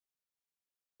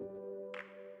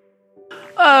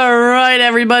All right,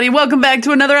 everybody. Welcome back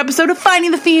to another episode of Finding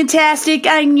the Fantastic.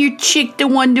 I'm your chick, the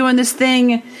one doing this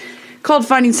thing called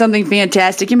Finding Something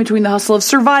Fantastic in between the hustle of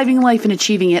surviving life and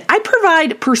achieving it. I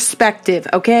provide perspective,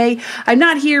 okay? I'm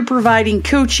not here providing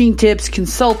coaching tips,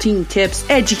 consulting tips,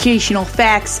 educational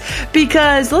facts,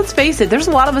 because let's face it, there's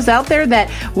a lot of us out there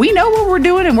that we know what we're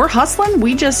doing and we're hustling.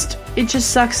 It just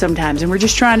sucks sometimes, and we're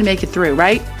just trying to make it through,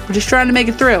 right? We're just trying to make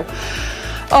it through.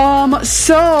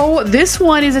 So this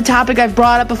one is a topic I've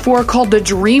brought up before called the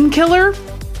dream killer.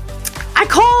 I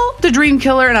call the dream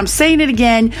killer, and I'm saying it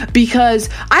again because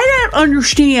I don't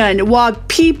understand why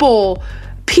people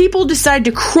decide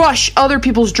to crush other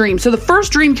people's dreams. So the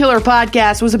first Dream Killer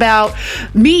podcast was about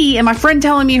me and my friend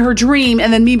telling me her dream,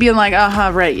 and then me being like,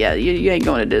 right, yeah, you ain't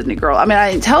going to Disney, girl. I mean, I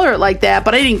didn't tell her like that,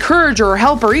 but I didn't encourage her or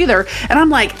help her either. And I'm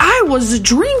like, I was a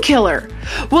dream killer.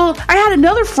 Well, I had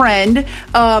another friend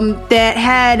that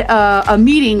had a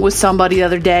meeting with somebody the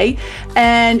other day,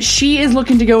 and she is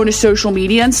looking to go into social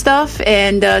media and stuff,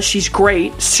 and she's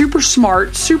great, super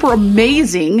smart, super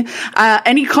amazing.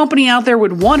 Any company out there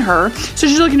would want her, so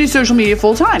she's looking to do social media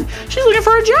full time. She's looking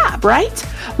for a job, right?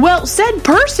 Well, said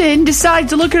person decides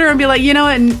to look at her and be like, you know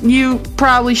what, you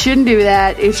probably shouldn't do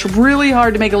that. It's really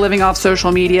hard to make a living off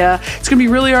social media. It's going to be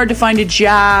really hard to find a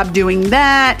job doing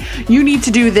that. You need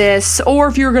to do this. Or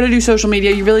if you're going to do social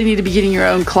media, you really need to be getting your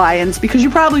own clients because you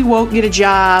probably won't get a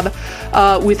job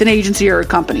with an agency or a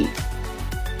company.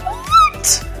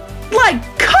 What?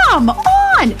 Like, come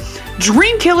on!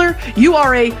 Dream killer, you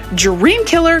are a dream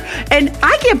killer. And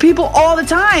I get people all the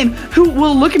time who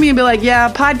will look at me and be like,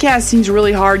 yeah, podcast seems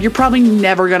really hard. You're probably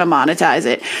never going to monetize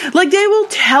it. Like, they will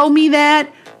tell me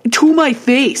that to my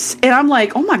face. And I'm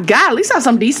like, oh my God, at least I have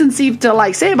some decency to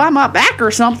like say about my back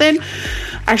or something.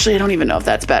 Actually, I don't even know if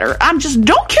that's better.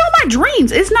 Don't kill my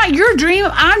dreams. It's not your dream.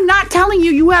 I'm not telling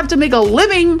you have to make a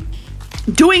living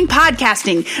doing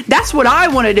podcasting. That's what I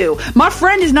want to do. My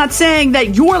friend is not saying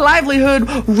that your livelihood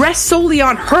rests solely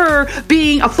on her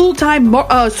being a full-time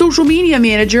social media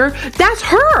manager. That's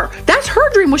her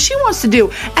dream, what she wants to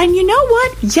do. And you know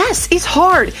what? Yes, it's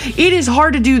hard. It is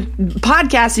hard to do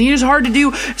podcasting. It is hard to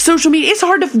do social media. It's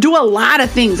hard to do a lot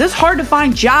of things. It's hard to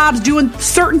find jobs doing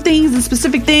certain things and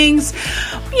specific things,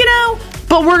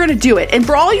 but we're going to do it. And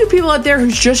for all you people out there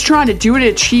who's just trying to do it to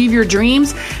achieve your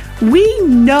dreams, we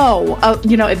know,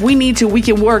 if we need to, we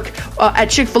can work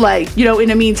at Chick-fil-A, in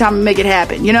the meantime and make it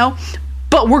happen,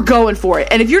 But we're going for it.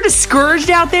 And if you're discouraged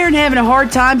out there and having a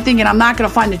hard time thinking, I'm not going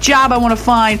to find the job I want to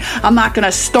find, I'm not going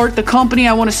to start the company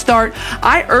I want to start,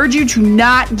 I urge you to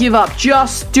not give up.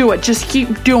 Just do it. Just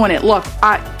keep doing it. Look,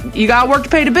 you got work to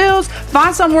pay the bills.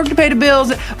 Find some work to pay the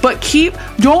bills. But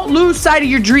don't lose sight of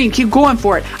your dream. Keep going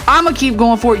for it. I'm going to keep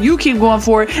going for it. You keep going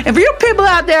for it. And for you people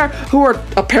out there who are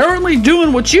apparently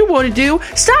doing what you want to do,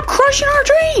 stop crushing our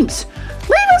dreams.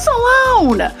 Leave us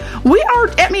alone.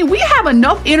 We have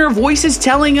enough inner voices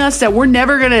telling us that we're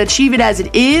never going to achieve it as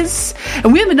it is.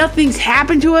 And we have enough things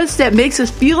happen to us that makes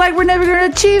us feel like we're never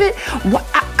going to achieve it.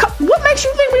 What makes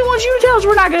you think we want you to tell us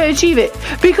we're not going to achieve it?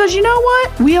 Because you know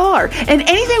what? We are. And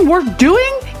anything worth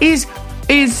doing is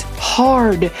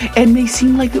hard and may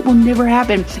seem like it will never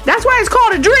happen. That's why it's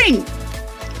called a dream.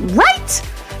 Right?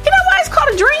 You know why it's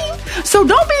called a dream? So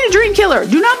don't be a dream killer.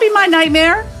 Do not be my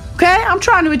nightmare. Okay, I'm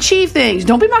trying to achieve things.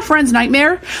 Don't be my friend's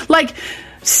nightmare. Like,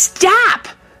 stop.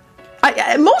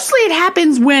 Mostly it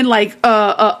happens when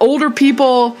older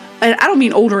people, and I don't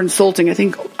mean older insulting. I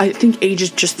think age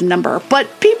is just a number.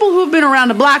 But people who have been around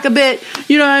the block a bit,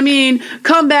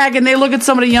 come back and they look at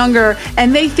somebody younger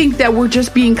and they think that we're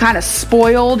just being kind of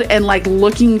spoiled and like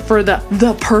looking for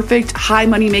the perfect high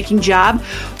money making job.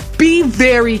 Be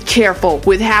very careful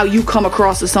with how you come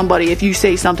across to somebody if you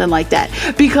say something like that,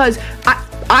 because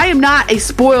I am not a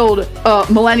spoiled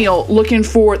millennial looking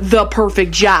for the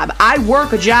perfect job. I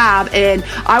work a job and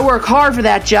I work hard for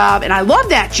that job and I love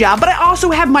that job, but I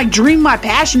also have my dream, my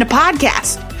passion to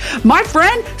podcast. My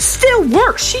friend still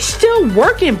works. She's still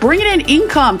working, bringing in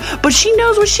income, but she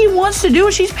knows what she wants to do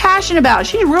and she's passionate about it.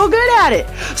 She's real good at it.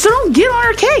 So don't get on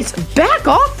her case. Back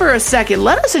off for a second.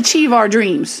 Let us achieve our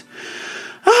dreams.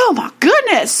 Oh my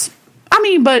goodness.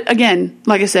 But again,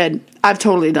 like I said, I've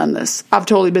totally done this. I've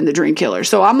totally been the dream killer.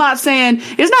 So I'm not saying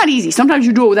it's not easy. Sometimes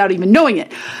you do it without even knowing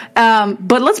it.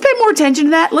 But let's pay more attention to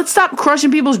that. Let's stop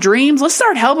crushing people's dreams. Let's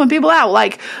start helping people out.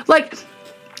 Like,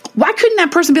 why couldn't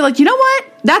that person be like, you know what?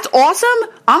 That's awesome.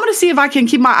 I'm going to see if I can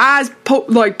keep my eyes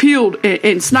peeled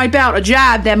and snipe out a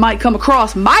job that might come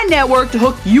across my network to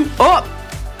hook you up,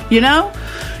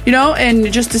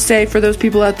 and just to say for those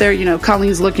people out there,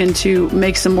 Colleen's looking to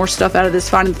make some more stuff out of this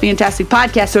Finding the Fantastic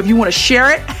podcast. So if you want to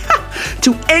share it,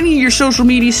 to any of your social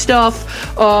media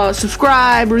stuff.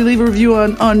 Subscribe or leave a review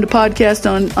on the podcast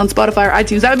on Spotify or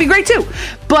iTunes. That would be great too.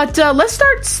 But let's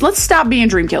stop being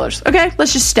dream killers. Okay,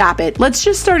 let's just stop it. Let's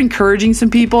just start encouraging some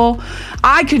people.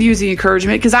 I could use the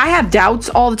encouragement because I have doubts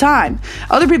all the time.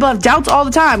 Other people have doubts all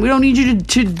the time. We don't need you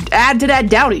to add to that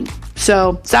doubting.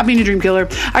 So stop being a dream killer.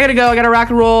 I gotta go. I gotta rock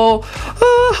and roll.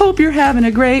 Hope you're having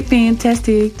a great,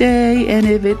 fantastic day. And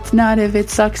if it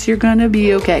sucks, you're gonna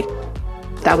be okay.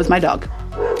 That was my dog.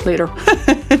 Later.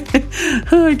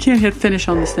 I can't hit finish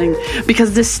on this thing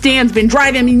because this stand's been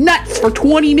driving me nuts for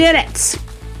 20 minutes.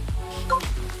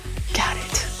 Got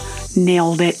it.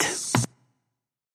 Nailed it.